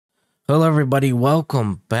Hello everybody,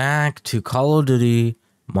 welcome back to Call of Duty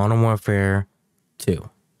Modern Warfare 2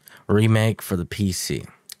 Remake for the PC.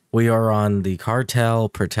 We are on the cartel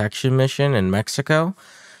protection mission in Mexico.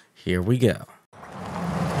 Here we go.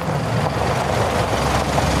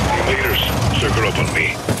 Team leaders, circle up on me.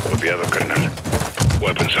 Copiado, carnal.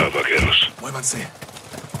 Weapons out, vaqueros. Muévanse.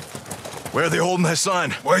 Where are they holding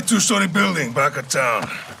Hassan? White two-story building back of town.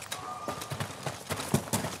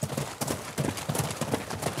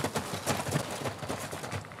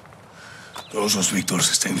 Todos los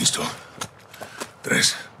Víctors estén listos.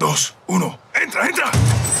 3, 2, 1. ¡Entra, entra!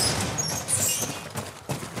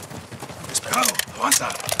 Despegado, avanza.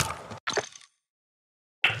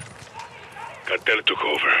 Cartel took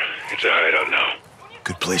over. It's a hideout now.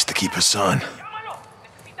 Good place to keep Hassan.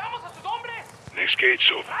 Next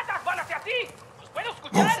gate's open.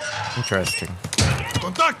 Move. Interesting.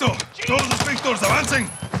 ¡Contacto! Todos los Víctors, avancen.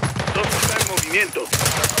 Todo está en movimiento.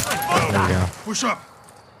 There we go. Push up.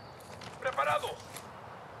 Preparados.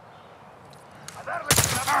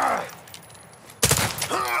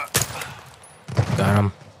 Got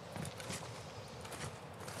him.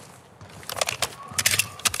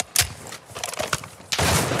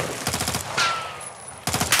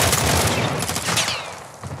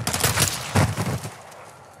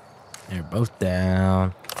 They're both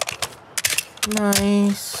down.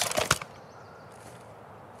 Nice.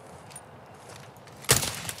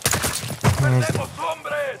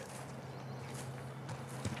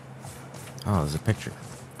 Oh, there's a picture.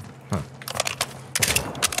 Huh.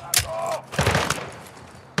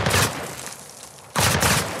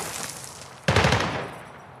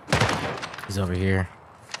 He's over here.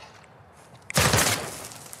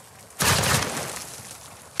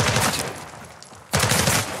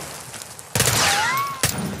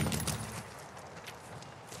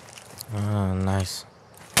 Oh, nice.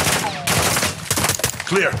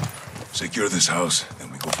 Clear. Secure this house,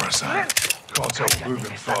 then we go for Hassan. Cartel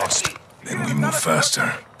moving fast. Then we move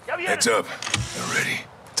faster. Heads up. They're ready.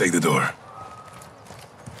 Take the door.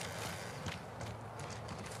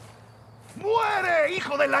 ¡Muere,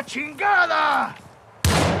 hijo de la chingada!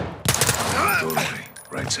 Doorway,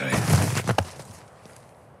 right side.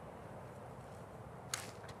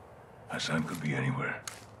 Hassan could be anywhere.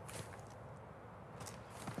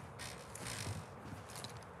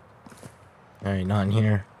 Alright, not in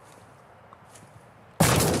here.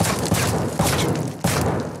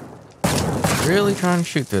 Really trying to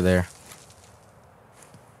shoot through there.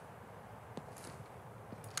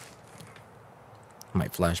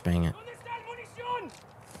 Might flashbang it.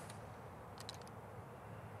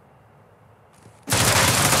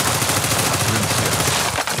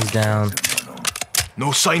 He's down.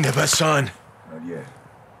 No sign of Hassan. Not yet.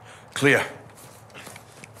 Clear.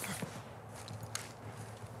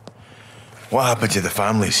 What happened to the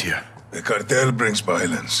families here? The cartel brings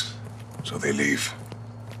violence, so they leave.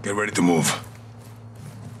 Get ready to move.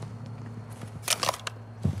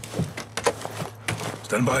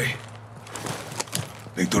 Stand by.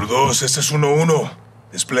 Víctor 2, este es 1-1.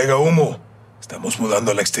 Despliega humo. Estamos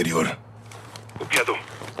mudando al exterior. Copiado.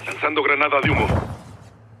 Lanzando granada de humo.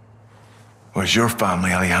 Where's your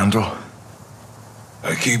family, Alejandro?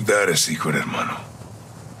 I keep that a secret, hermano.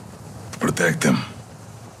 Protect them.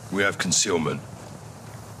 We have concealment.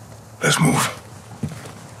 Let's move.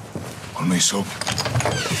 On me, Soap.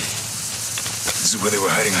 This is where they were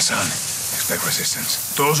hiding Hassan. Expect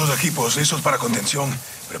resistance. Todos los equipos listos para contención.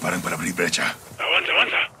 Preparen para abrir brecha. Avanza,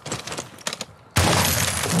 avanza.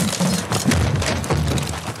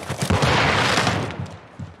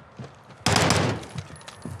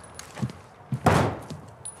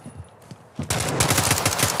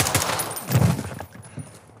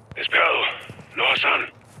 Despejado. No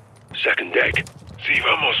Hassan. Second deck. Sí,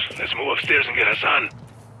 vamos. Let's move upstairs and get Hassan.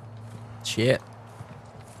 Shit.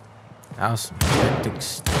 That was some hectic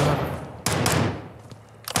stuff.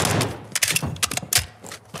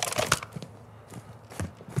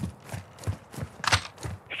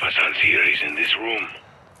 If Hassan's here, he's in this room.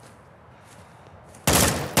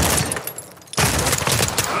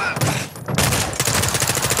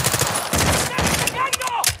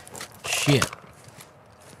 Shit.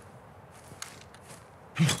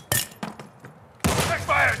 Check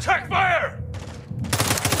fire! Check fire!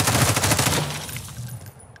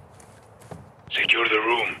 Secure the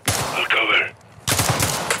room. I'll cover.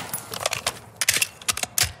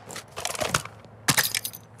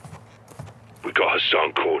 We got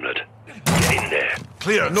Hassan cornered. Get in there.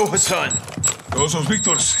 Clear, no Hassan. Todos los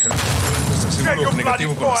Víctors. Está seguro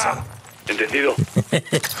negativo con Hassan. Entendido?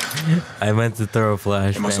 I meant to throw a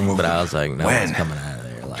flashbang, moved but I him. was like, no, When? it's coming out of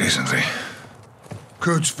there. Like, Recently.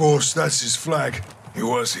 Quds Force, that's his flag. He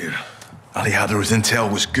was here. Alejandro's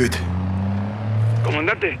intel was good.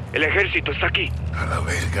 Comandante, el ejército está aquí. A la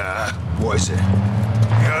verga. What is it?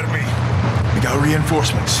 The army. We got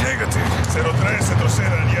reinforcements. Negative. 03 se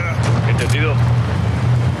troceran ya. Entendido.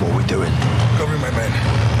 What are we doing? Covering my men.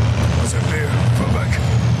 Once they're clear, fall back.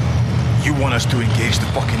 You want us to engage the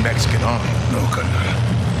fucking Mexican army? No, Colonel.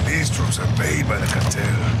 These troops are paid by the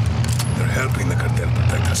cartel. They're helping the cartel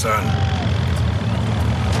protect Hassan.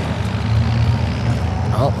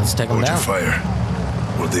 Oh, let's take them Hold your down.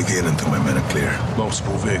 fire. We'll dig in until my men are clear.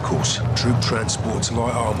 Multiple vehicles, troop transports,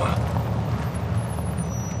 light armor.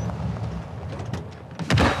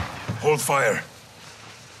 Hold fire.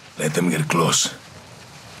 Let them get close.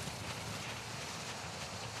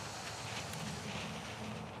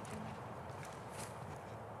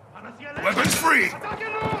 Weapons free!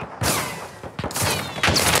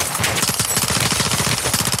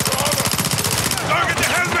 Target the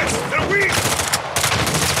helmets! They're weak!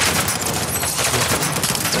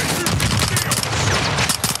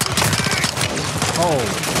 Oh,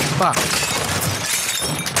 fuck.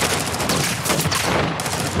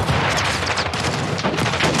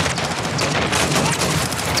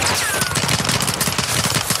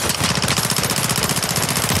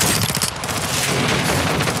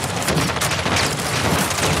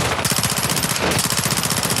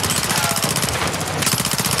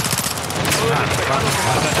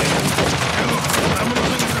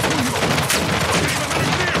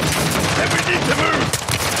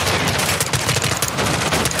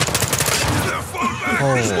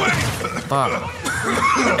 Fuck.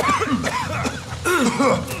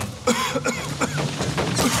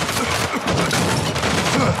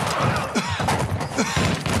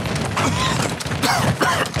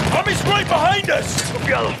 Army's right behind us!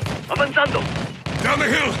 Copiado. Avanzando. Down the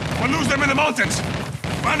hill! We'll lose them in the mountains!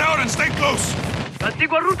 Run out and stay close! La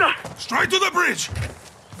antigua ruta. Straight to the bridge!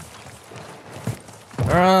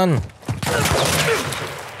 Run.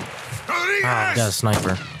 Rodriguez! Ah, got a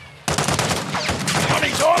sniper.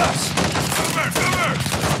 Money's on us! Cover! Cover!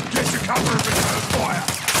 Get to cover and return fire!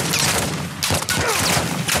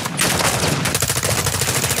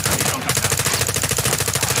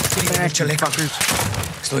 Get back, you fuckers.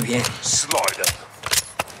 Estoy bien. Slide up.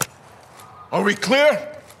 Are we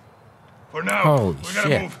clear? For now, Holy we gotta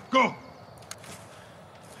shit. move. Go!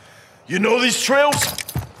 You know these trails?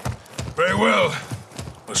 Very well.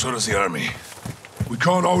 But so does the army. We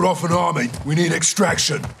can't hold off an army. We need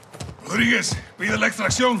extraction. Rodriguez, pide la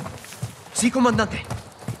extracción. Sí, comandante.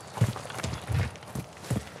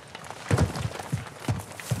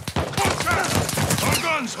 All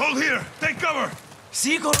guns, hold here. Take cover.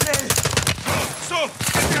 Sí, coronel. Stop!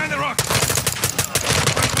 Get behind the rock.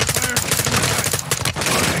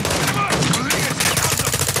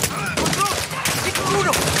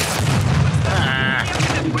 Uno.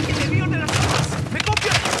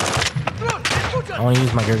 I want to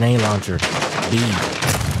use my grenade launcher. B.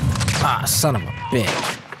 Ah, son of a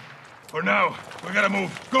bitch. For now, we gotta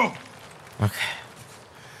move. Go! Okay.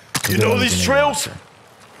 You know these trails?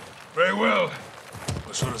 Very well.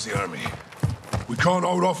 But so does the army. We can't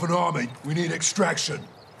hold off an army. We need extraction.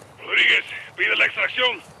 Rodríguez, pide la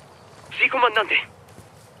extracción. Sí, comandante.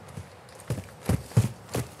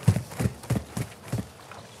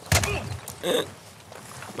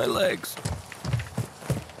 My legs.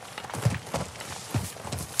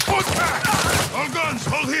 Hold back! All guns,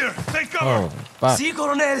 hold here. Take cover. Oh, fuck. Sí,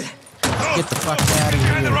 coronel. Get the fuck out of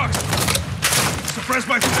Behind the here. rocks. Suppressed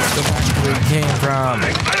by Go fire. back to where you came from.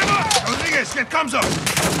 Light him up! Rodriguez, get comes up.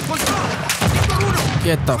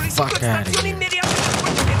 Get the fuck out of here. ¿Me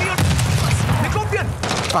copian?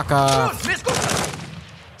 Fuck off. ¿Me escuchan?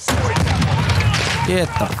 Get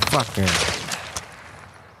the fuck out.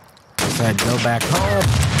 Said go back home.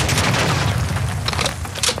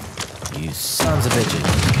 You sons of bitches.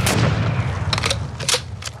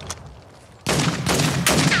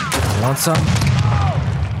 Want some?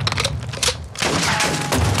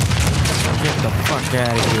 Get the fuck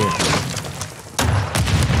out of here.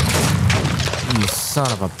 You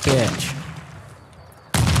son of a bitch.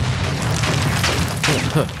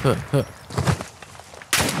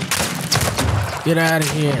 Get out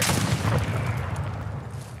of here.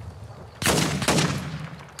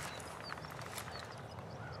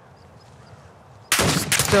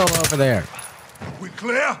 Still over there. We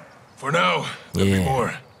clear? For now. There'll be Yeah.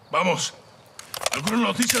 more. Vamos. ¿Alguna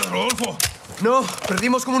noticia de Rodolfo? No,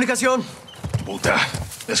 perdimos comunicación. Puta.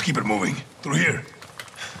 Let's keep it moving. Through here.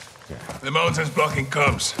 The mountain's blocking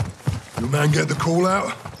comms. Your man get the call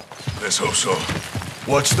out? Let's hope so.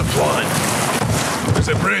 What's the plan? There's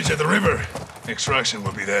a bridge at the river. Extraction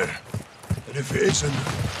will be there. And if it isn't...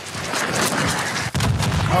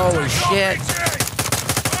 Holy shit.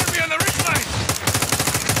 Army on the ridgeline.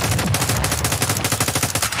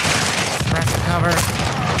 Press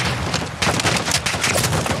cover.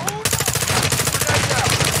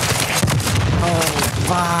 Oh,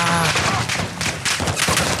 fuck.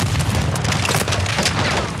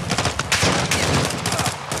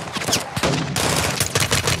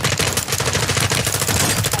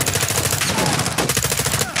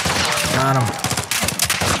 Got him.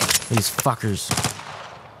 These fuckers.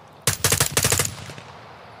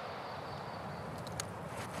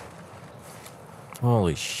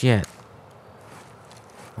 Holy shit.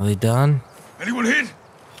 Are they done? Anyone hit?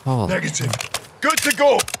 Oh, Negative. Good to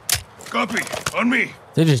go. Copy. On me.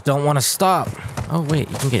 they just don't want to stop. Oh, wait,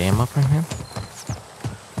 you can get ammo from him?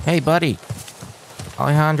 Hey, buddy.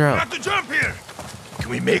 Alejandro. Have to jump here. Can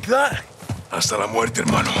we make that? Hasta la muerte,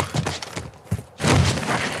 hermano.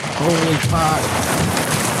 Holy fuck.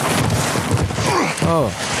 Oh,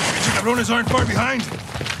 These cabrones aren't far behind.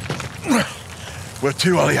 Where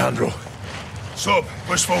to, Alejandro? Soap,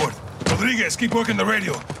 push forward. Rodriguez, keep working the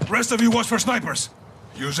radio. Rest of you watch for snipers.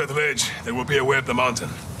 Use that ledge. They will be away up the mountain.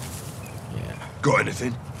 yeah. Got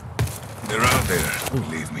anything? They're out there.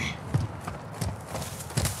 Believe me.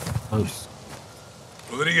 Close.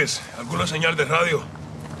 Rodriguez, ¿alguna señal de radio?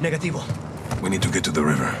 Negativo. We need to get to the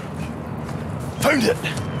river. Found it!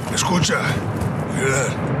 Escucha. Hear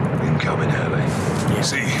that? Incoming, Harley.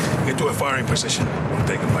 See, get to a firing position. We'll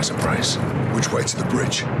take them by surprise. Which way to the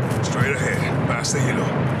bridge? Straight ahead, past the hilo.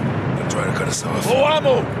 They'll try to cut us off. Low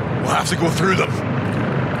ammo! We'll have to go through them.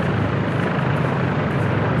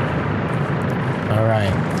 All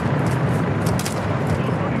right.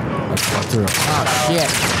 Let's go through. Oh, shit.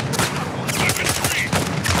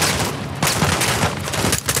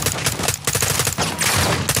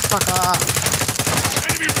 Fuck off.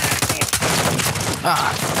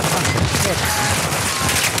 Ah, fucking shit.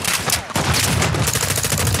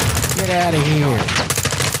 Get out of here.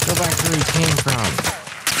 Go back to where you came from.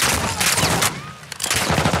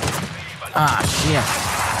 Ah, shit.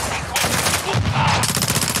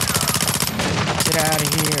 Get out of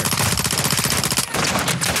here.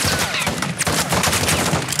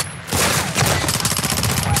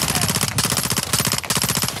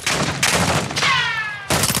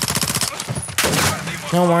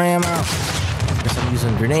 No more ammo. Guess I'm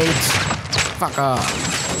using grenades. Fuck off.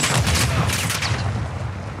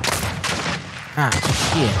 Ah,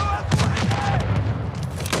 shit.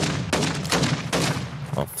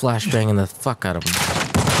 Oh, flashbanging the fuck out of him.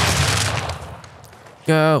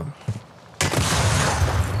 Go.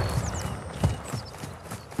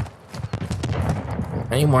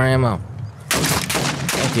 I need more ammo.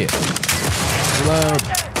 Thank you. Reload.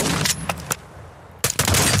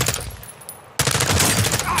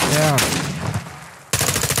 Yeah.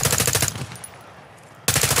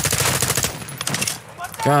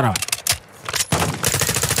 Got him.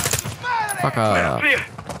 Fuck off.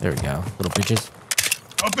 There we go. Little bitches.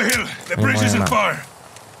 Up the hill. The Any bridge more isn't ammo? far.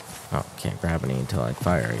 Oh, can't grab any until I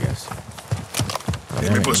fire, I guess. Oh, there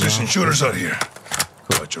Enemy we go. position shooters out here.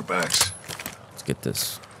 Watch your backs. Let's get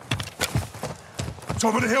this.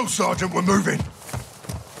 Top of the hill, Sergeant. We're moving.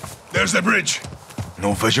 There's the bridge.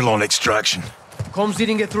 No visual on extraction. Comms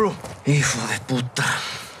didn't get through. Hijo de puta.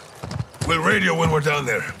 We'll radio when we're down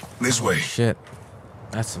there. This way. Shit.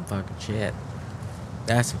 That's some fucking shit.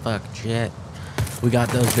 That's some fucking shit. We got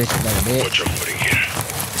those bitches by the bitch. Watch your footing here.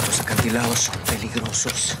 Estos acantilados son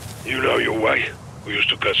peligrosos. You know your way. We used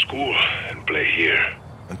to cut school and play here.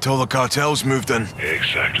 Until the cartels moved in.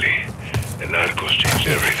 Exactly. The narcos changed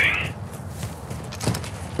everything.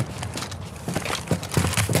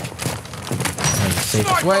 That's the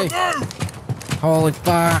safest way. Holy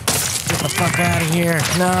fuck. Get the fuck out of here.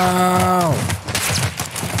 No.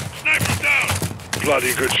 Sniper's down.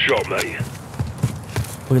 Bloody good shot, mate.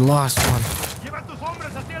 We lost one. Lleva tus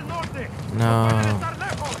hombres hacia el norte. No. Pueden estar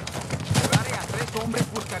lejos.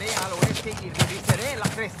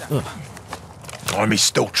 Ugh. Army's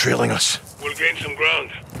still trailing us. We'll gain some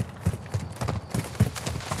ground.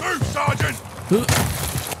 Move, Sergeant!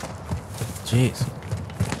 Jeez.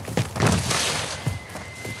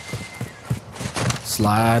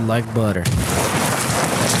 Slide like butter.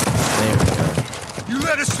 There we go. You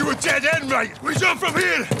led us to a dead end, mate! We jump from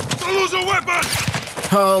here! Don't lose a weapon!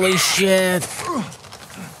 Holy shit.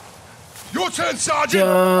 Your turn, Sergeant!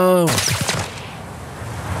 Go.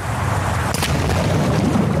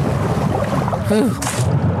 Whew.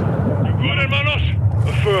 You good, hermanos?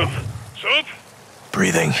 Affirm. Soap?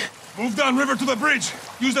 Breathing. Move down river to the bridge.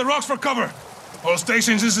 Use the rocks for cover. All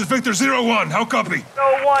stations, this is Victor 01. How copy?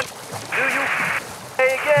 No one. Do you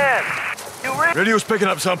say again? You ready? Radio's picking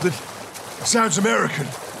up something. Sounds American.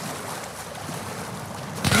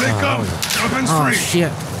 Here they come. Weapons Oh, free.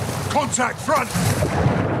 shit. Contact front.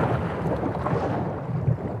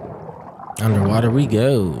 Underwater we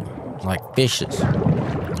go. Like fishes.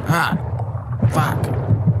 Ah. Fuck.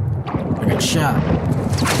 I got shot.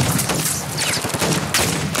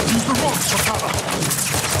 Use the rocks for cover.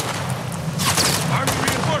 Army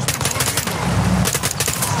reinforcements going in.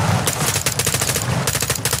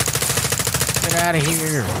 Get out of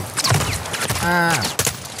here. Ah.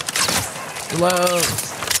 Reload.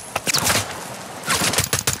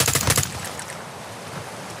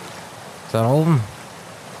 Is that all of them?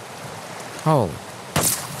 Holy.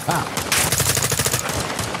 Ah.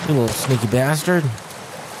 You little sneaky bastard.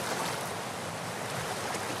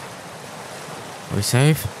 Are we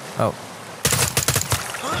safe? Oh.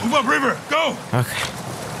 Move up, River. Go. Okay.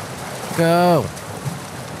 Go.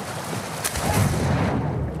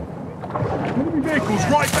 Enemy vehicles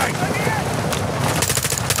right bank.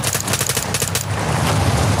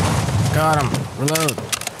 Got him. Reload.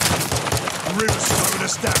 The river's slowing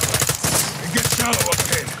us down. It gets shallow up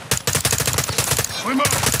ahead. Swim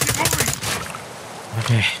up. Keep moving.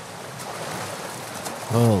 Okay.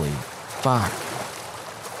 Holy fuck.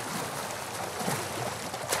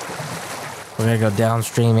 We gotta go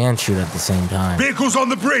downstream and shoot at the same time. Vehicles on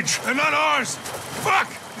the bridge. They're not ours.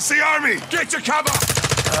 Fuck. It's the army. Get to cover.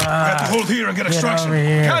 We have to hold here and get extraction. over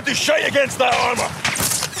here. Can't do shit against that armor.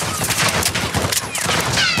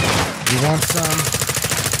 You want some?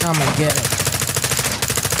 Come and get it.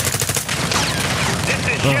 This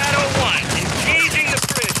is Shadow 1, engaging the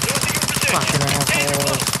bridge north of your position. Fucking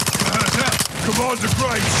asshole. Commander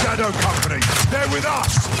Graves, Shadow Company. They're with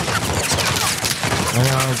us. I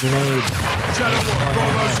know, grenade. Shadow 1,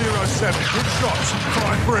 Bravo 07. Good shots.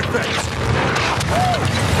 Fire for effect.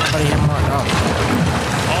 Buddy, hit mark. Oh,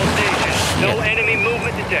 All stations, no enemy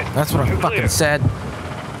movement detected. that's what I You're fucking clear. said.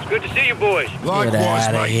 It's good to see you boys. Likewise,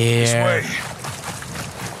 outta mate. This here. way.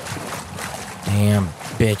 Damn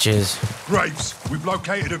bitches. Graves, we've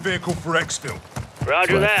located a vehicle for exfil.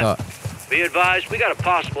 Roger That's what I that. thought. Be advised, we got a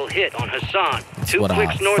possible hit on Hassan. That's 2 what I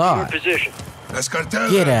clicks north of your thought. position. Let's cartel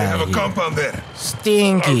Get that. They outta have a here. compound there.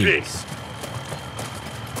 Stinkies.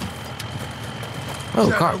 Oh,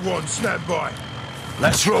 car. Shadow 1, stand by.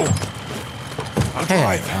 Let's roll.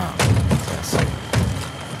 Hey. Oh, yes.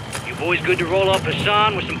 You boys good to roll up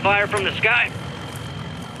Hassan with some fire from the sky?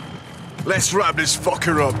 Let's wrap this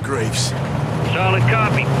fucker up, Graves. Solid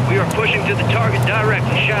copy. We are pushing to the target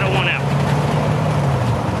directly. Shadow 1 out.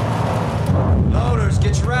 Loaders,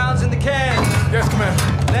 get your rounds in the can. Yes,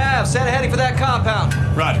 Commander. Nav, set a heading for that compound.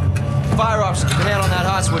 Right. Fire officer, keep a hand on that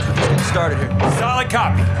hot switch. We're just getting started here. Solid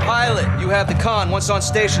copy. Pilot, you have the con. Once on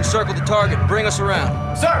station, circle the target. Bring us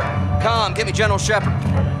around. Sir. Com, get me General Shepard.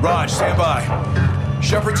 Raj, stand by.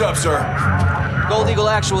 Shepard's up, sir. Gold Eagle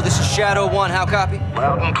Actual, this is Shadow 1. How copy?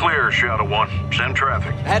 Loud and clear, Shadow 1. Send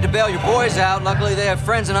traffic. I had to bail your boys out. Luckily, they have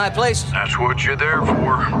friends in high places. That's what you're there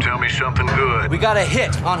for. Tell me something good. We got a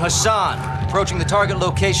hit on Hassan. Approaching the target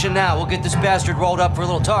location now. We'll get this bastard rolled up for a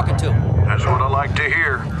little talking to. That's what I like to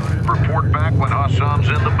hear. Report back when Hassan's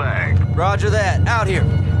in the bag. Roger that. Out here.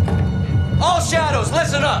 All Shadows,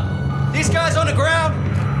 listen up. These guys on the ground,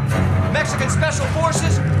 Mexican Special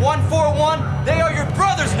Forces, 141, they are your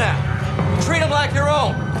brothers now. Treat them like your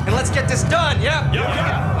own. And let's get this done, yeah?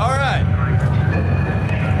 Yeah. All right.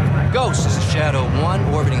 Ghost, this is Shadow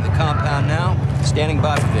 1, orbiting the compound now. Standing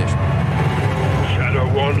by for vision. Shadow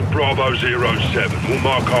 1, Bravo 07. We'll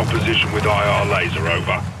mark our position with IR laser,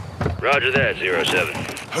 over. Roger that, 07.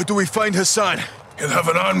 How do we find Hassan? He'll have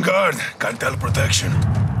an armed guard. Cartel protection.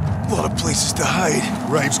 A lot of places to hide.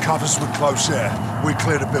 Graves covers with close air. We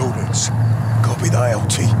clear the buildings. Copy the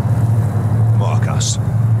LT. Mark us.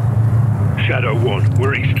 Shadow 1,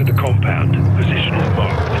 we're east of the compound. Position is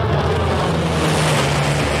marked.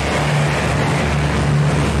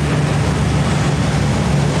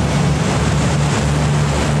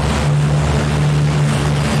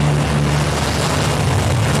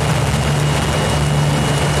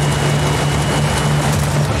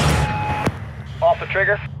 Off the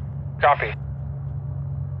trigger. Copy.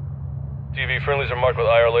 TV friendlies are marked with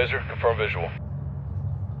IR laser. Confirm visual.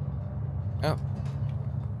 Oh.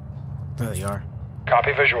 There they are.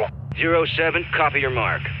 Copy visual. 07, copy your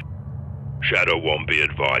mark. Shadow 1, be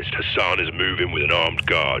advised. Hassan is moving with an armed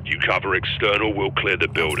guard. You cover external, we'll clear the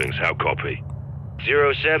buildings. How copy?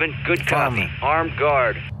 07, good copy. Armed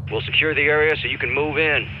guard. We'll secure the area so you can move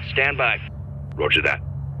in. Stand by. Roger that.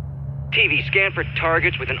 TV, scan for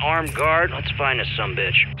targets with an armed guard. Let's find this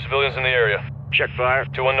sumbitch. Civilians in the area. Check fire.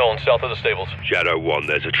 2 unknown south of the stables. Shadow 1,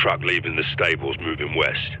 there's a truck leaving the stables moving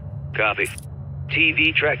west. Copy.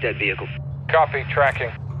 TV, track that vehicle. Copy,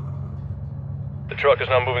 tracking. The truck is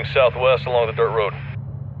now moving southwest along the dirt road.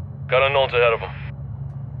 Got unknowns ahead of them.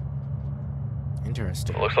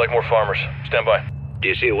 Interesting. Looks like more farmers. Stand by. Do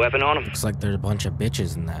you see a weapon on them? Looks like there's a bunch of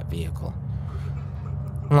bitches in that vehicle.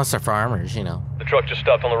 Unless they're farmers, you know. The truck just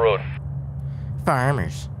stopped on the road.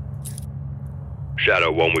 Farmers.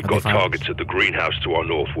 Shadow 1, we've Are they got farmers? targets at the greenhouse to our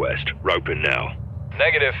northwest. Roping now.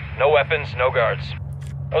 Negative. No weapons, no guards.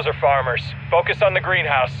 Those are farmers. Focus on the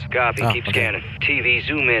greenhouse. Copy, Oh, keep okay. scanning. TV,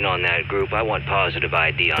 zoom in on that group. I want positive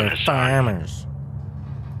ID on They're Hassan. farmers.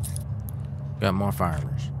 Got more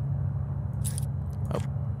farmers. Oh.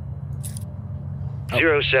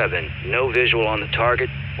 07, no visual on the target.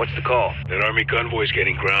 What's the call? An army convoy's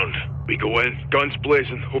getting ground. We go in, guns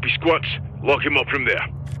blazing. Hope he squats. Lock him up from there.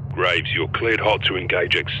 Graves, you're cleared hot to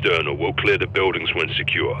engage external. We'll clear the buildings when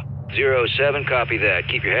secure. 07, copy that.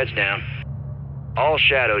 Keep your heads down. All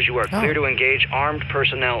shadows, you are clear to engage armed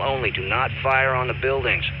personnel only. Do not fire on the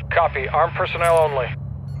buildings. Copy. Armed personnel only.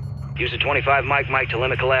 Use the 25 mic to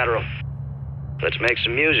limit collateral. Let's make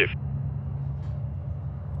some music.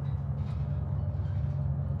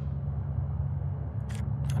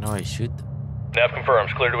 How do I shoot them? Nav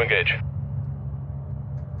confirms. Clear to engage.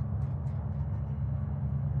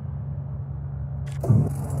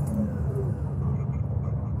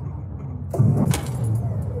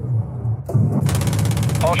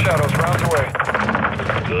 All shadows, rounds away.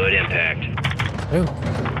 Good impact. Ooh.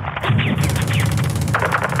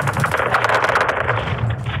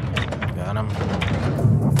 Got him.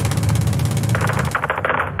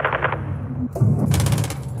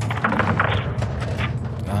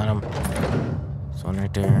 Got him. There's one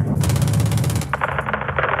right there.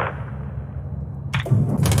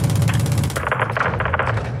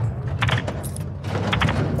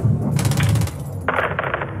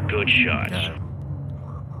 Good shots. Got him.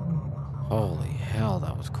 Holy hell,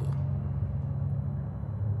 that was cool.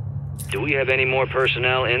 Do we have any more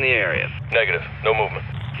personnel in the area? Negative. No movement.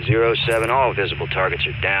 07, all visible targets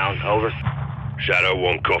are down. Over. Shadow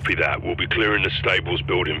 1, copy that. We'll be clearing the stables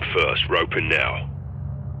building first. Roping now.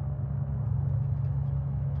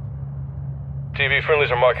 TV, friendlies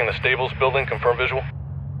are marking the stables building. Confirm visual.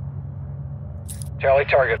 Tally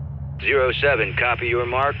target. 07, copy your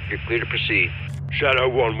mark. You're clear to proceed. Shadow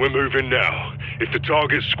 1, we're moving now. If the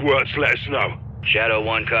target squirts, let us know. Shadow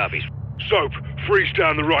 1 copies. Soap, freeze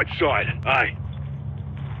down the right side. Aye.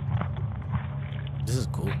 This is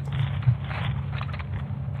cool.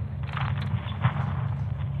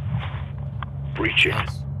 Breach it.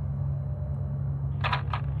 Nice.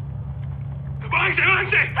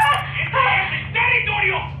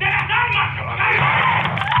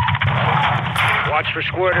 Watch for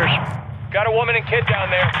squirters. Got a woman and kid down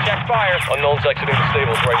there. Check fire. Unknowns exiting the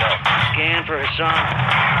stables right now. Scan for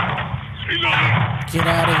Hassan. Get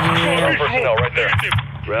out of Armed here. personnel right there.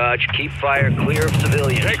 Raj, keep fire clear of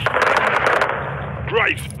civilians.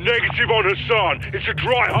 Graves, negative on Hassan. It's a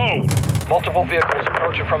dry hole. Multiple vehicles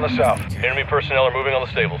approaching from the south. Enemy personnel are moving on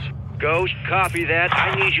the stables. Ghost, copy that.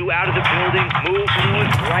 I need you out of the building. Move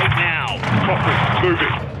north right now. Copy,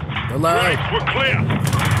 moving. Alive. Graves, we're clear.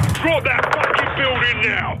 Drop that fucking building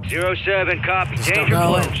now. 07, copy. Still Danger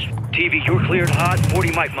going. close. TV, you're cleared hot. 40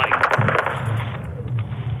 mic.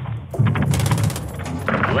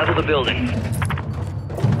 Level the building.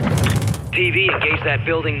 TV, engage that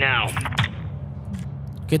building now.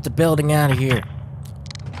 Get the building out of here.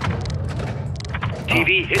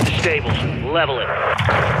 TV, hit the stables. Level it.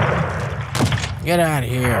 Get out of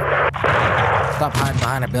here. Stop hiding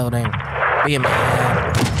behind a building. Be a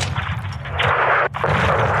man.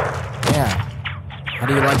 Yeah. How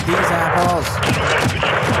do you like these apples?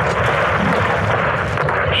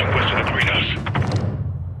 Pushing west of the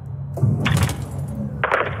greenhouse.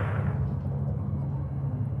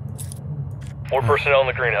 More personnel in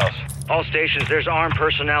the greenhouse. All stations, there's armed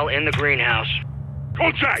personnel in the greenhouse.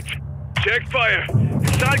 Contact! Check fire.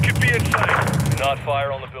 Hassan could be inside. Do not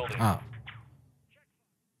fire on the building. Oh.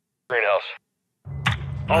 Greenhouse.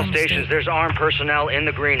 All stations, there's armed personnel in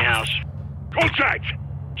the greenhouse. Contact!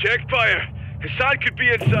 Check fire. Hassan could be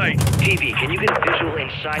inside. TV, can you get a visual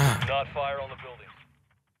inside? Do not fire on the building.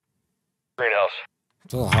 Greenhouse.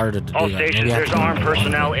 It's a little harder to do All that. Maybe stations, I have there's to do armed it one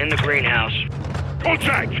personnel thing. in the greenhouse.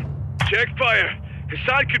 Contact! Check fire.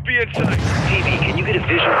 Hassan could be inside. TV, can you get a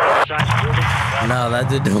visual inside the building? No, that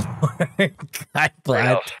didn't work. I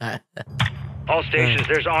blacked that. All stations,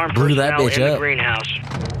 there's armed Blew that personnel bitch in the up. greenhouse.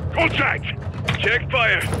 Contact! Check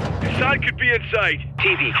fire. Hassan could be inside.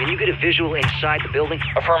 TV, can you get a visual inside the building?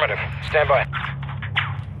 Affirmative. Stand by.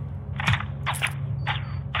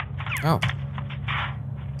 Oh.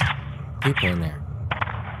 People in there.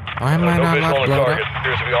 Why am I No not visual allowed on to the blow it target. up?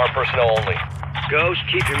 Appears to be armed personnel only. Ghost,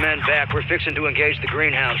 keep your men back. We're fixing to engage the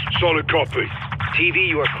greenhouse. Solid copy. TV,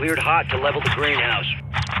 you are cleared hot to level the greenhouse.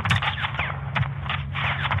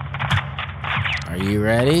 Are you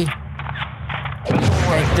ready?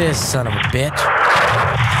 Take this, son of a bitch.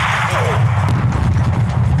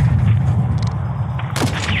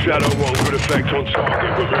 Shadow 1, good effect on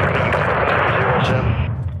target. We're moving out. 07.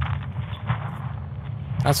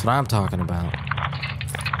 That's what I'm talking about.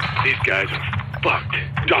 These guys are fucked.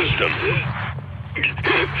 Dust them.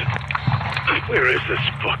 Where is this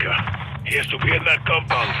fucker? He has to be in that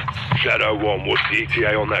compound. Shadow 1, what's the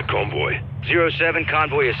ETA on that convoy? 07,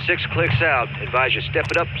 convoy is 6 clicks out. Advise you step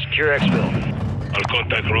it up, secure exfil. I'll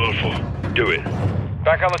contact Rodolfo. Do it.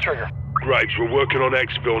 Back on the trigger. Graves, we're working on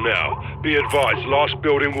exfil now. Be advised, last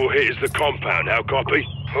building we'll hit is the compound. How copy?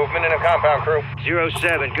 Movement in a compound, crew.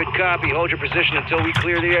 07, good copy. Hold your position until we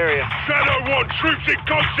clear the area. Shadow 1, troops in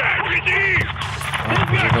contact! Receive!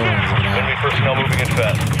 Enemy personnel moving in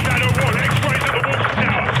fast. Shadow 1, X-ray to the water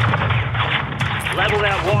tower! Level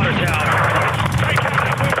that water tower. Take out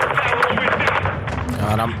that water tower or we're down!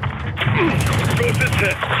 Got him. Close this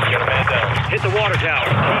hit. Get a man down. Hit the water tower.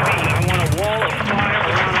 TV, I want a wall of fire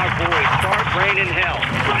around our boys. Start raining hell.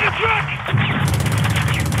 Try to track!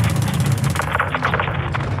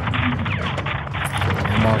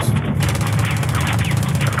 Almost.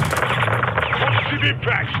 Positive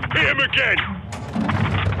impacts! Hit him again!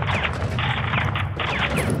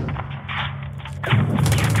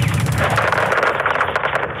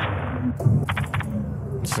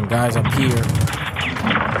 Some guys up here.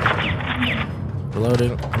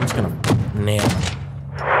 Reloading. I'm just gonna nail him.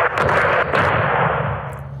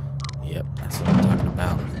 Yep, that's what I'm talking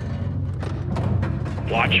about.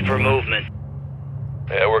 Watch for movement.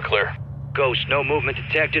 Yeah, we're clear. Ghost, no movement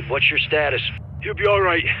detected. What's your status? You'll be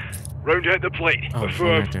alright. Round out the plate. Oh,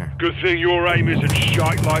 Affirm. right there. Good thing your aim isn't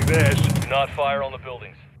shite like theirs. Do not fire on the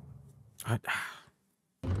buildings. What?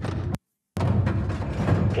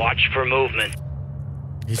 Watch for movement.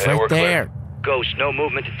 He's Yeah, right we're clear. there. Ghost, no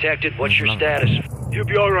movement detected. What's your status? You'll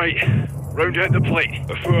be alright. Round out the plate.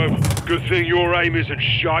 Affirm. Good thing your aim isn't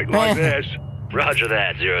shite like theirs. Roger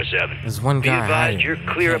that, 07. There's one Be guy advised, hiding. you're He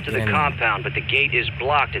clear can't up to get the in there. compound, but the gate is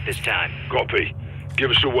blocked at this time. Copy. Give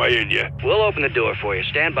us a way in, yeah? We'll open the door for you.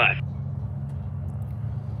 Stand by.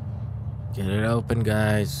 Get it open,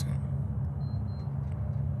 guys.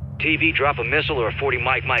 TV, drop a missile or a 40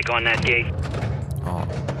 mic on that gate. Oh,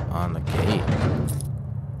 on the gate.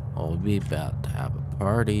 Oh, we'll be about to have a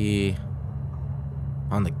party.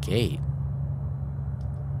 On the gate.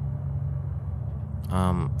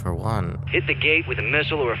 For one. Hit the gate with a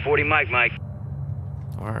missile or a 40 mic.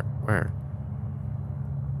 Where?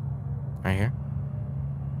 Right here?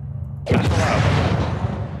 That's That's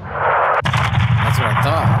what I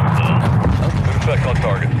thought. Good effect on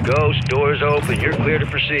target. Ghost, doors open. You're clear to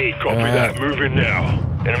proceed. Copy that. Move in now.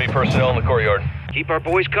 Enemy personnel in the courtyard. Keep our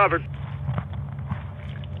boys covered.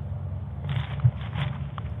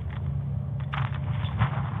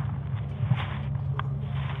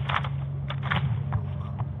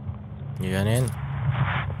 You got in?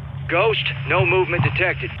 Ghost, no movement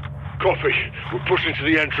detected. Copy. We're pushing to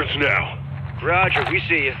the entrance now. Roger, we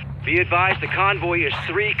see you. Be advised, the convoy is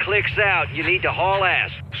 3 clicks out. You need to haul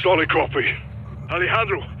ass. Solid copy.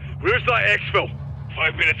 Alejandro, where's that exfil?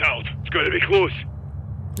 5 minutes out. It's going to be close.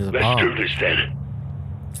 There's a Let's bomb. do this then.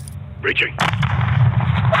 Reaching.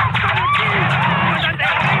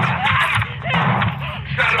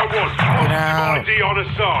 Shadow 1. Get out. ID on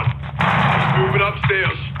Hassan. He's moving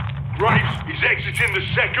upstairs. Graves, he's exiting the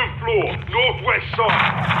 2nd floor, northwest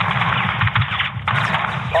side.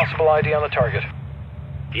 Possible ID on the target.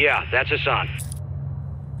 Yeah, that's Hassan.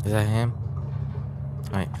 Is that him?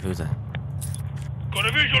 Wait, who's that? Got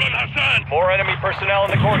a visual on Hassan. More enemy personnel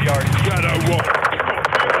in the courtyard. Shadow 1.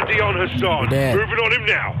 Got ID on Hassan. Dead. Moving on him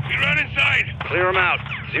now. He's right inside. Clear him out.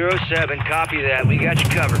 07, copy that. We got you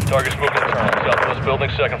covered. Target's moving internal. Southwest building,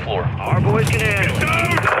 2nd floor. Our boys can handle it.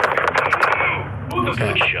 Down.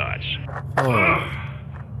 Good shots. Oh,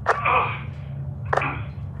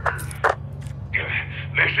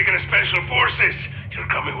 Mexican Special Forces, you're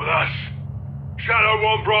coming with us. Shadow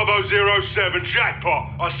 1 Bravo 07,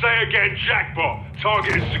 jackpot. I say again, jackpot.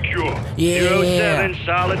 Target is secure. yeah. 07,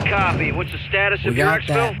 solid copy. What's the status We of your got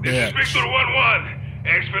that exfil? This is bitch. Victor 1-1.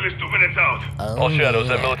 Exfil is 2 minutes out. Oh, All shadows,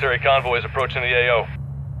 yeah. that military convoy is approaching the AO.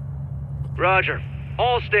 Roger.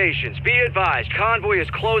 All stations, be advised. Convoy is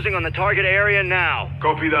closing on the target area now.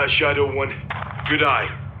 Copy that, Shadow 1. Good eye.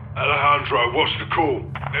 Alejandro, what's the call?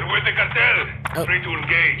 They're with the cartel. Oh. Free to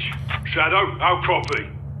engage. Shadow, I'll copy.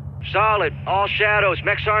 Solid. All shadows.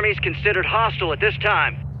 Mex Army is considered hostile at this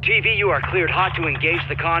time. TV, you are cleared hot to engage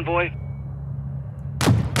the convoy.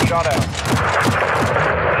 Shot out.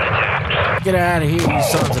 Get out of here, you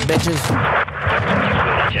sons of bitches.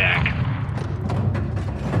 Attack.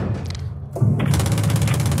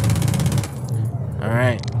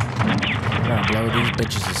 Alright. I'm gonna blow these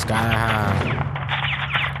bitches to sky high.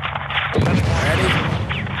 Ready?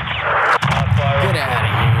 Get out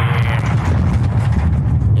of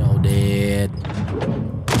here. Yo, dead.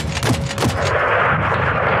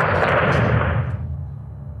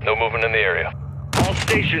 No movement in the area. All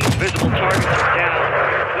stations, visible targets are down.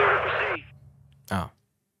 Clear to proceed. Oh.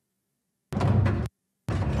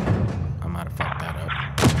 I might have fucked that up.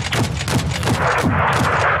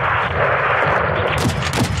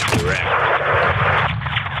 Direct.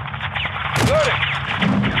 Loading.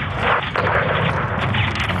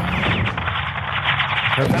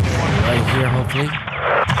 Perfect. Right here, hopefully.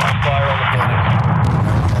 Fire on the building.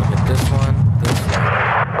 Gotta get this one, this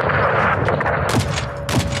one.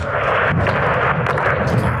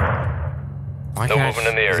 Why No can't movement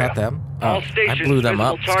in the Is area. that them? All Oh, I stations, blew them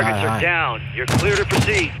visible up sky targets are high. down. You're clear to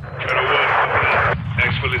proceed. Shadow 1, copy that.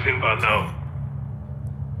 Exfil is inbound now.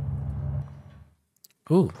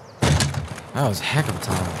 Ooh. That was a heck of a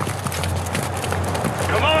time.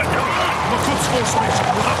 Come on, come on! No good sportsmanship.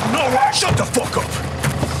 We'll have no right. Shut the fuck up.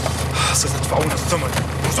 Se va una zona.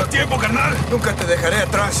 Nuestro tiempo, carnal. Nunca te dejaré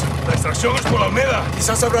atrás. La extracción es por la Almeda.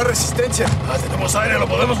 Quizás habrá resistencia. Tenemos aire, lo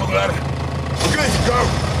podemos lograr. Okay, go.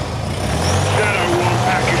 Shadow 1,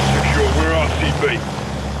 package secure. We're RCB.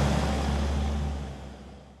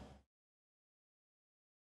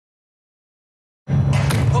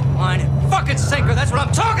 Hook, line, and fucking sinker. That's what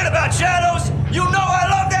I'm talking about, Shadows! You know I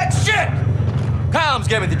love that shit! Comms,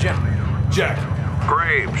 give me the gem. Jack.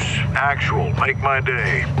 Graves, actual, make my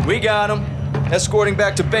day. We got him. Escorting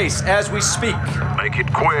back to base as we speak. Make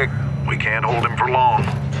it quick. We can't hold him for long.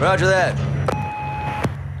 Roger that.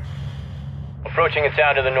 Approaching a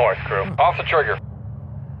town to the north, crew. Off the trigger.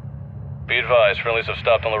 Be advised, friendlies have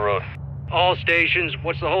stopped on the road. All stations,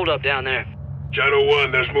 what's the holdup down there? Shadow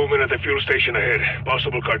 1, there's movement at the fuel station ahead.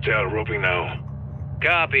 Possible cartel, roping now.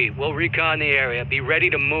 Copy. We'll recon the area. Be ready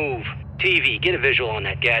to move. TV, get a visual on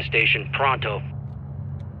that gas station. Pronto.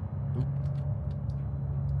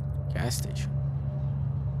 Gas station.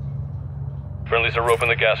 Friendlies are roping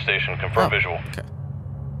the gas station. Confirm visual. Okay.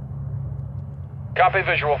 Copy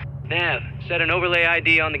visual. Nav, set an overlay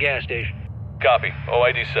ID on the gas station. Copy.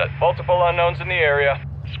 OID set. Multiple unknowns in the area.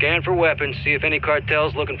 Scan for weapons, see if any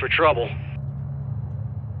cartel's looking for trouble.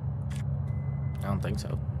 I don't think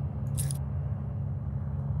so.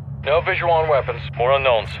 No visual on weapons. More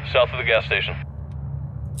unknowns. South of the gas station.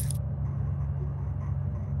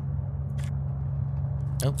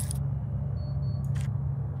 Nope.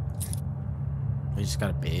 We just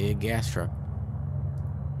got a big gas truck.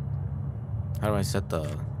 How do I set the...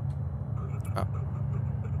 Oh.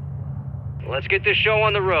 Let's get this show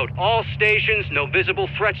on the road. All stations, no visible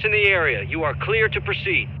threats in the area. You are clear to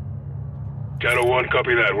proceed. Shadow 1,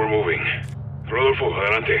 copy that. We're moving. Rodolfo,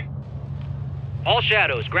 adelante. All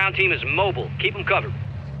shadows, ground team is mobile. Keep them covered.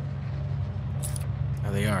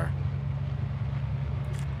 There they are.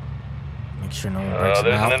 Make sure no one breaks them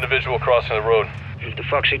There's out. an individual crossing the road. What the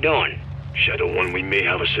fuck's he doing? Shadow 1, we may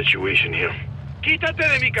have a situation here. Quítate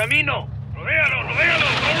de mi camino! Rodéalo, rodéalo,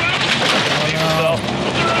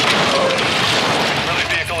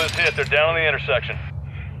 Friendly vehicle is hit. They're down on the intersection.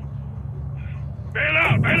 Bail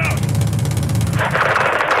out, bail out!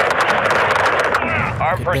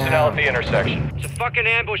 Armed personnel at the intersection. It's a fucking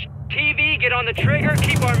ambush. TV, get on the trigger.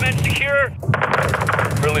 Keep our men secure.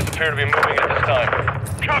 Friendlies appear to be moving at this time.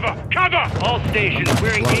 Cover, cover! All stations,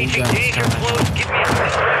 we're engaging danger close. Give me a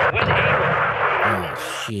signal when able.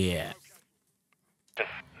 Oh, shit.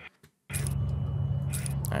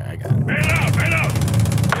 Alright, I got it. Bail out, bail out!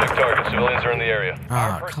 Check target. Civilians are in the area.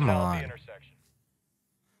 Ah, Armed come personnel at on. the intersection.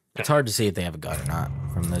 It's hard to see if they have a gun or not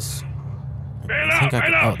from this. Bail I think out, I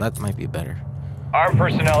bail can, out! oh, that might be better. Armed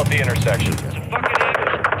personnel at the intersection. It's a fucking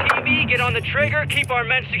ambush. TV, get on the trigger. Keep our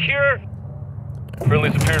men secure.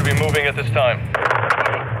 Friendlies appear to be moving at this time.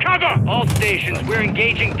 Cover! All stations, we're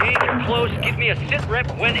engaging danger close. Give me a sit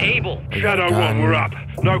rep when able. They got a Shadow 1, gun. we're up.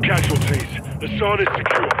 No casualties. The zone is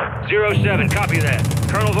secure. 07, copy that.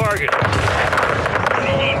 Colonel Vargas.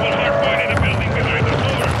 Shadow 1 will hardpoint in a building behind the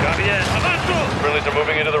door. Copy that. Avanzo! Friendlies are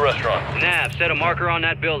moving into the restaurant. Nav, set a marker on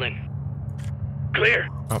that building. Clear.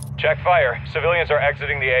 Check fire. Civilians are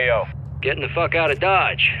exiting the AO. Getting the fuck out of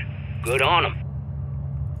Dodge. Good on them.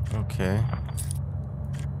 Okay.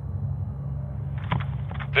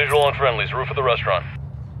 Visual on friendlies. Roof of the restaurant.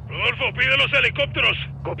 Rodolfo, pide los helicópteros.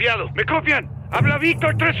 Copiado. ¿Me copian? Habla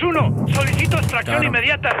Víctor 3-1. Solicito extracción Claro.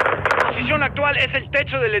 inmediata. Mi posición actual es el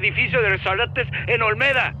techo del edificio de restaurantes en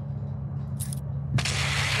Olmeda.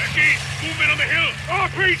 Aquí, movement on the hill.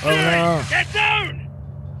 RPG! Oh, no. Get down!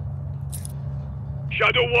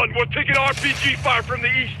 Shadow 1, we're taking RPG fire from the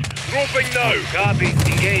east. Roping now. Copy.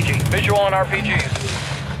 Engaging. Visual on RPGs.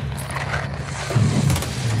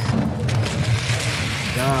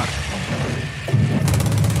 God.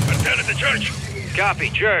 I'm down at the church. Copy.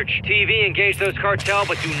 Church. TV, engage those cartel,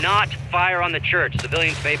 but do not fire on the church.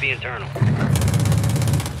 Civilians may be internal.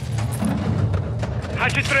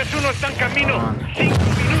 H31 está en camino. 5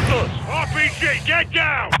 minutos. RPG, get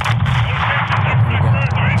down!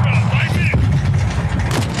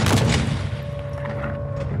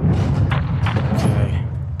 Okay.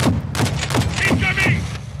 Incoming!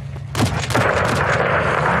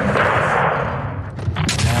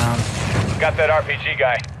 Down. Got that RPG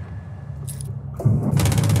guy.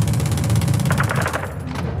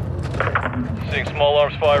 Seeing small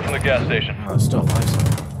arms fire from the gas station. Oh, it's still lights on.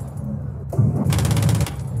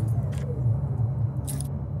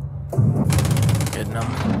 Getting them.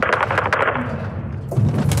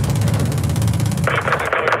 Vehicles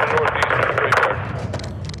incoming from the northeast of the graveyard.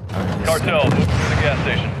 Cartel, move to the gas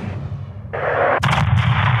station.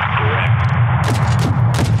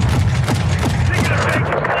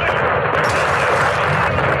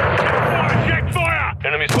 Check fire!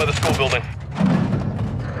 Enemies by the school building.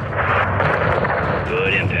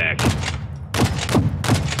 Good impact.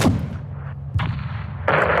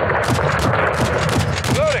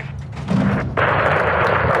 Loading!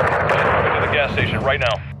 Moving to the gas station right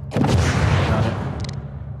now. Got it.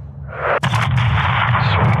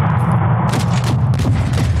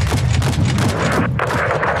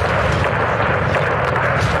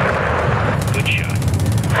 Good shot.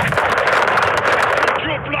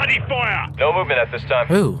 Your bloody fire! No movement at this time.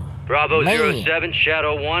 Ooh. Bravo Man. 07,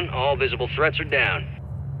 Shadow 1. All visible threats are down.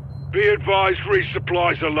 Be advised,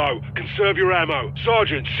 resupplies are low. Conserve your ammo.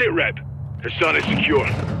 Sergeant, sit rep. Hassan is secure.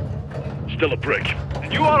 Still a brick.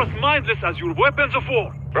 And you are as mindless as your weapons of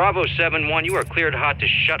war. Bravo 7-1, you are cleared hot to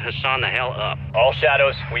shut Hassan the hell up. All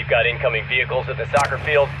shadows, we've got incoming vehicles at the soccer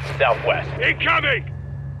field, southwest. Incoming!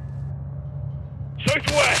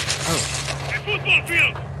 Southwest! Oh. A football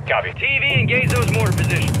field! Copy. TV, engage those mortar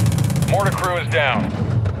positions. Mortar crew is down.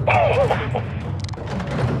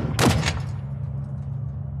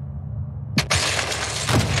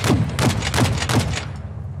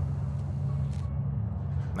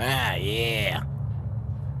 Ah, yeah.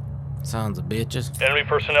 Sons of bitches. Enemy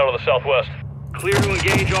personnel to the southwest. Clear to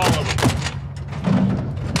engage all of them.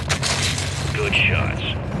 Good shots.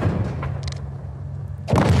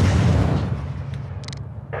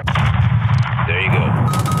 There you go.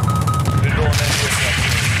 Visual on enemy.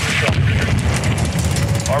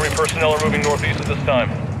 Army personnel are moving northeast at this time.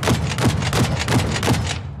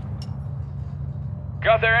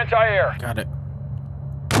 Got their anti-air. Got it.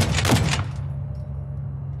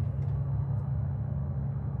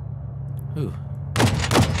 Ooh.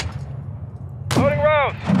 Loading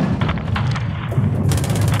rounds.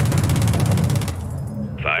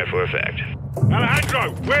 Fire for effect.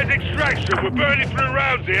 Alejandro, where's extraction? We're burning through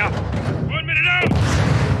rounds here. 1 minute out!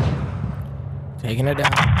 Taking it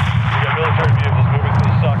down. We got military vehicles moving to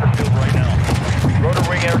the soccer field right now. Rotor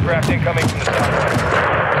wing aircraft incoming from the southwest.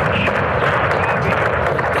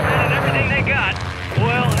 And everything they got.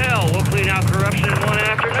 Well, hell, we'll clean out corruption in one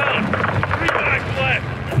afternoon. 3 flags left.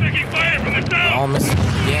 We're taking fire from the south. Almost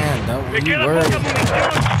again. Don't you worry.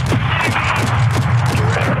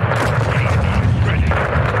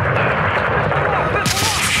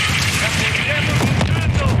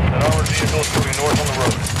 An armored vehicle is moving north on the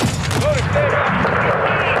road. Loading, stay down.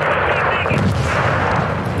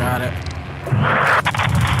 Got it.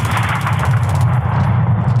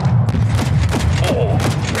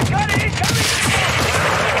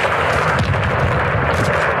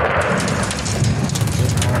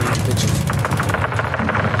 Getting all these bitches.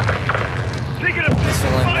 Taking a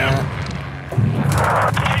Missile in that.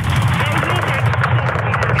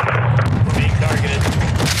 We're being targeted.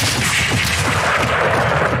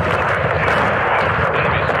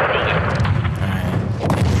 Alright.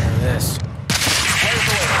 Taking care of this.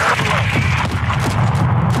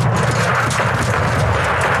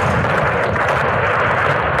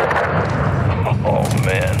 Oh,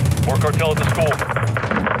 man. More cartel at the school.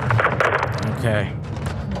 Okay.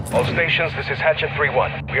 All stations, this is Hatchet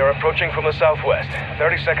 3-1. We are approaching from the southwest.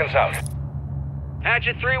 30 seconds out.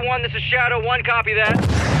 Hatchet 3-1, this is Shadow 1, copy that.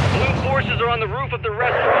 Blue forces are on the roof of the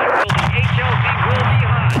restaurant building. HLZ will be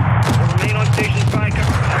hot. We'll remain on station by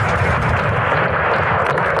cover.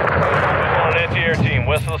 On an anti-air team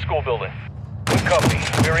west of the school building.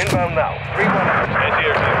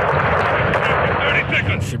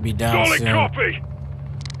 copy.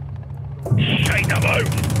 Shite them out.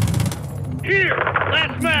 Here,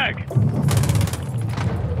 last mag.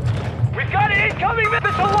 We've got an incoming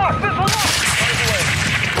missile lock! Missile lock!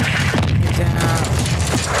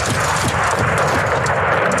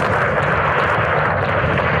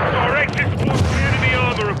 Direct explodes the enemy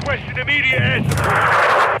armor, requesting immediate air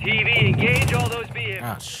support. TV, engage all those vehicles.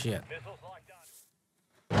 Ah, shit.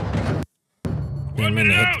 Didn't mean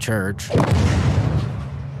to hit the church. We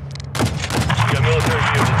got military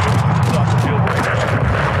vehicles moving to the soccer field right now.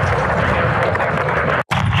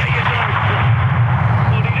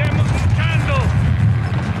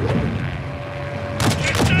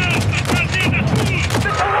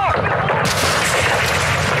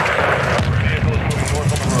 Vehicle is moving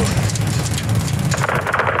north on the road.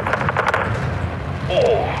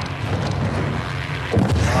 Oh. A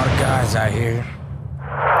lot of guys out here.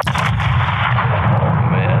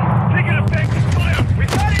 Man. Taking effective fire. We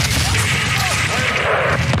got it.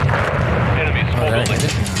 Enemies small That buildings.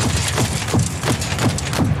 hit it.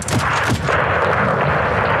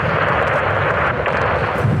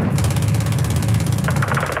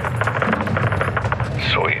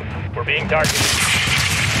 Sweet. We're being targeted.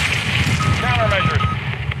 Countermeasures.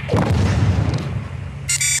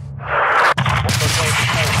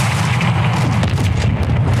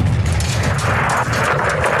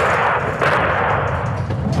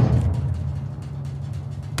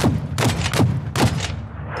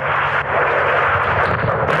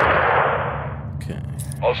 Okay.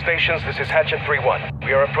 All stations, this is Hatchet 3-1.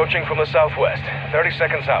 We are approaching from the southwest. 30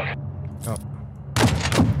 seconds out. Oh.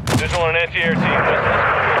 Visual on an anti-air team.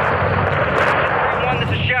 One,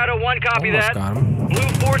 this is Shadow 1, copy Almost that. got him. Blue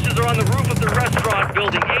forces are on the roof of the restaurant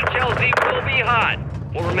building. HLZ will be hot.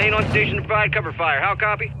 We'll remain on station to provide cover fire. How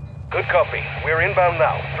copy? Good copy. We're inbound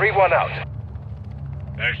now. 3-1 out.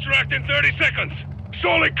 Extract in 30 seconds.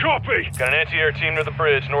 Solid copy. Got an anti-air team near the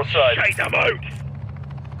bridge, north side. Shite them out.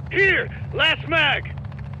 Here, last mag.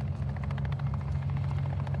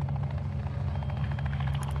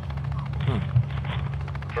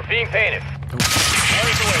 We're being painted.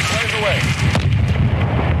 Fires away, fires away.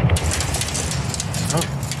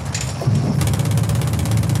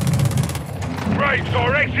 Graves,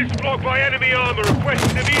 our exit's blocked by enemy armor,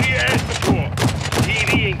 requesting immediate air support.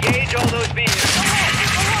 TV, engage all those vehicles.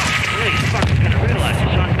 These fuckers gonna realize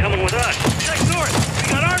Hassan's coming with us. Check north. We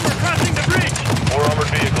got armor crossing the bridge. 4 armored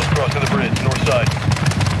vehicles crossing the bridge, north side.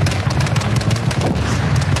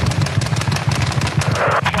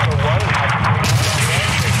 Shadow 1,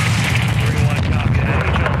 Hatchet 3-1, copy that.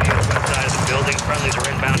 HLZ on the west side of the building. Friendlies are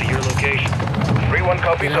inbound to your location. 3-1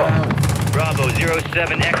 copies on. Bravo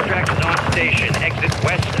 07, extract is on station. Exit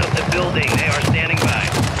west of the building. They are standing by.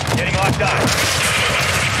 Getting locked on.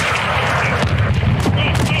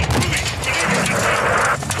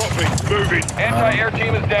 Copy, moving. Anti-air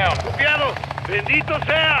team is down. Copiado. Bendito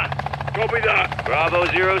sea. Copy that. Bravo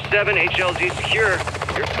 07, HLZ secure.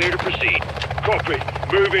 You're clear to proceed. Copy,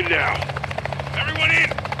 moving now. Everyone in.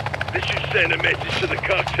 This should send a message to the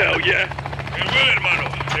cartel, yeah? It will, hermano.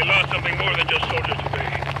 They lost something more than just soldiers today.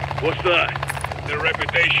 What's that? Their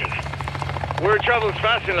reputation. Word travels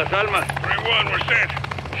fast in Las Almas. 3-1, we're set.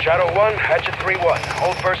 Shadow 1, Hatchet 3-1.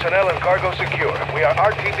 All personnel and cargo secure. We are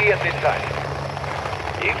RTB at this time.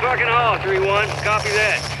 You fucking haul, 3-1. Copy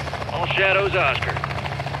that. All shadows, Oscar.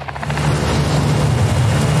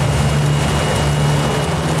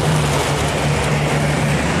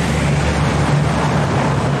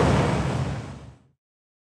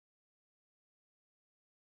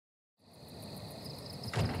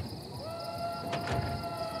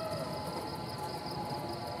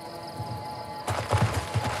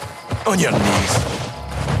 On your knees.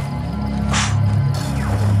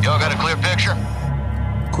 Y'all got a clear picture?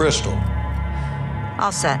 Crystal.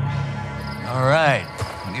 All set. All right.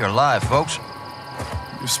 You're live, folks.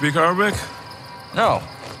 You speak Arabic? No.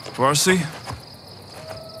 Farsi?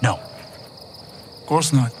 No. Of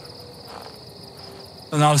course not.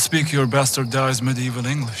 Then I'll speak your bastardized medieval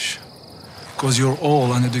English. Because you're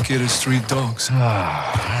all uneducated street dogs.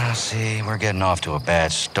 See, we're getting off to a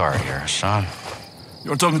bad start here, son.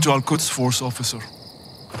 You're talking to Al-Quds Force officer.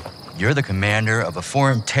 You're the commander of a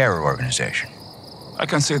foreign terror organization. I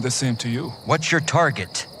can say the same to you. What's your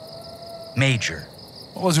target? Major.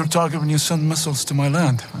 What was your target when you sent missiles to my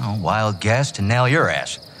land? Oh, wild guess to nail your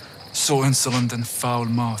ass. So insolent and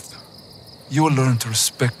foul-mouthed. You will learn to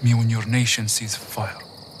respect me when your nation sees fire.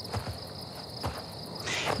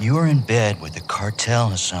 You're in bed with the cartel,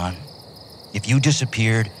 Hassan. If you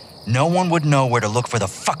disappeared, no one would know where to look for the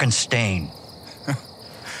fucking stain.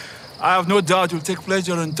 I have no doubt you'll take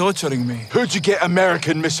pleasure in torturing me. Who'd you get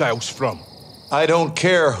American missiles from? I don't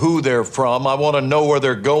care who they're from. I want to know where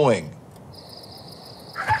they're going.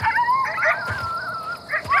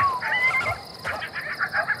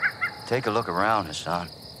 Take a look around, Hassan.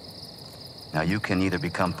 Now you can either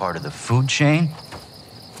become part of the food chain,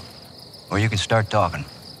 or you can start talking.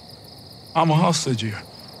 I'm a hostage here.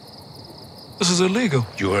 This is illegal.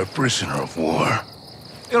 You are a prisoner of war.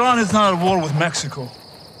 Iran is not at war with Mexico.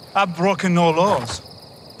 I've broken no laws.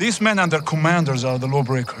 These men and their commanders are the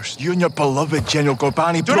lawbreakers. You and your beloved General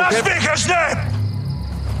Gobani Do not speak his name!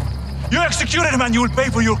 You executed him and you will pay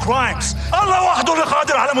for your crimes. Allah wahdu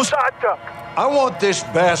qadir ala musa'adak. I want this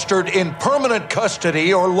bastard in permanent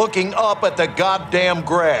custody or looking up at the goddamn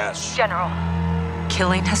grass. General,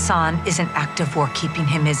 killing Hassan is an act of war. Keeping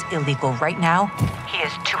him is illegal. Right now, he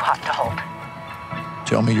is too hot to hold.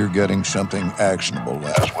 Tell me you're getting something actionable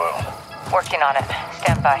as well. Working on it.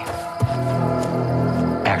 Stand by.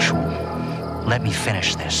 Actual. Let me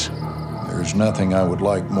finish this. There's nothing I would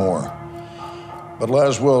like more. But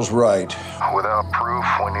Laswell's right. Without proof,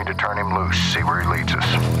 we need to turn him loose, see where he leads us.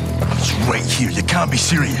 It's right here. You can't be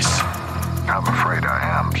serious. I'm afraid I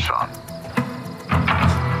am, son.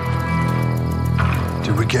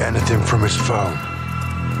 Did we get anything from his phone?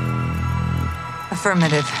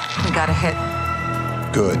 Affirmative. We got a hit.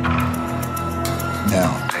 Good.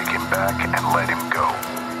 Now. Take him back and let him go.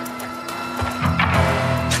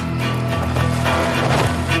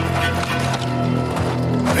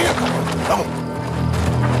 Vamos.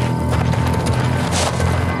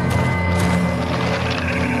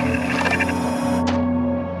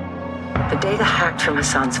 The data hacked from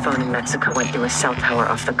Hassan's phone in Mexico went through a cell tower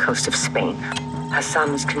off the coast of Spain.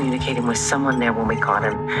 Hassan was communicating with someone there when we caught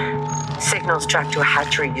him. Signals tracked to a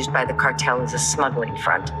hatchery used by the cartel as a smuggling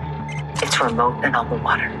front. It's remote and on the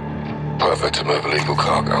water. Perfect to move illegal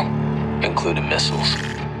cargo, including missiles.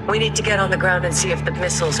 We need to get on the ground and see if the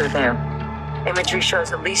missiles are there. Imagery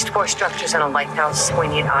shows at least 4 structures and a lighthouse. We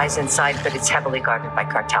need eyes inside, but it's heavily guarded by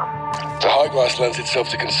cartel. The high glass lends itself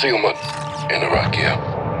to concealment in Iraq here.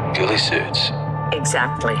 Ghillie suits.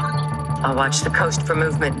 Exactly. I'll watch the coast for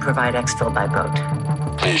movement and provide exfil by boat.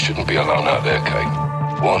 You shouldn't be alone out there,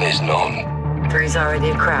 Kate. 1 is none. 3's already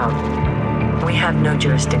a crowd. We have no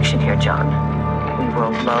jurisdiction here, John. We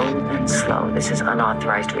roll low and slow. This is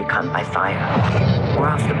unauthorized recon by fire. We're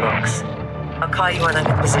off the books. I'll call you when I'm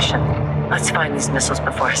in position. Let's find these missiles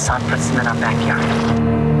before Hassan puts them in our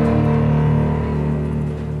backyard.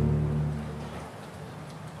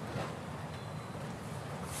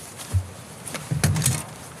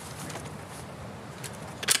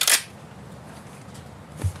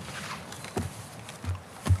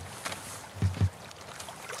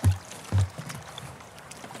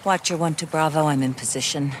 Watcher 1 to Bravo, I'm in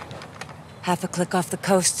position. Half a click off the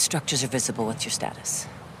coast, structures are visible. What's your status?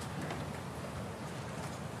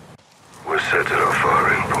 We're set at our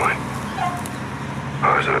firing point.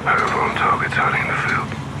 Eyes on a pair of armed targets hiding in the field.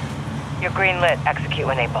 You're green lit. Execute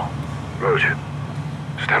when able. Roger.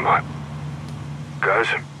 Stand by. Guys?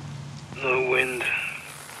 No wind.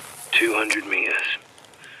 200 meters.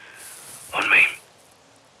 On me.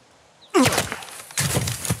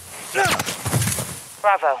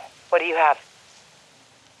 Bravo, what do you have?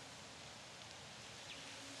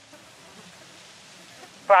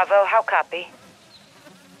 Bravo, how copy?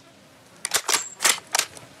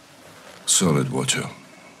 Solid, Watcher.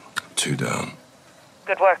 2 down.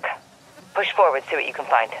 Good work. Push forward, see what you can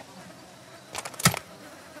find.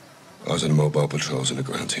 Eyes on the mobile patrols and the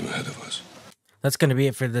ground team ahead of us. That's going to be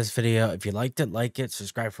it for this video. If you liked it, like it,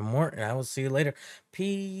 subscribe for more, and I will see you later.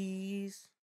 Peace.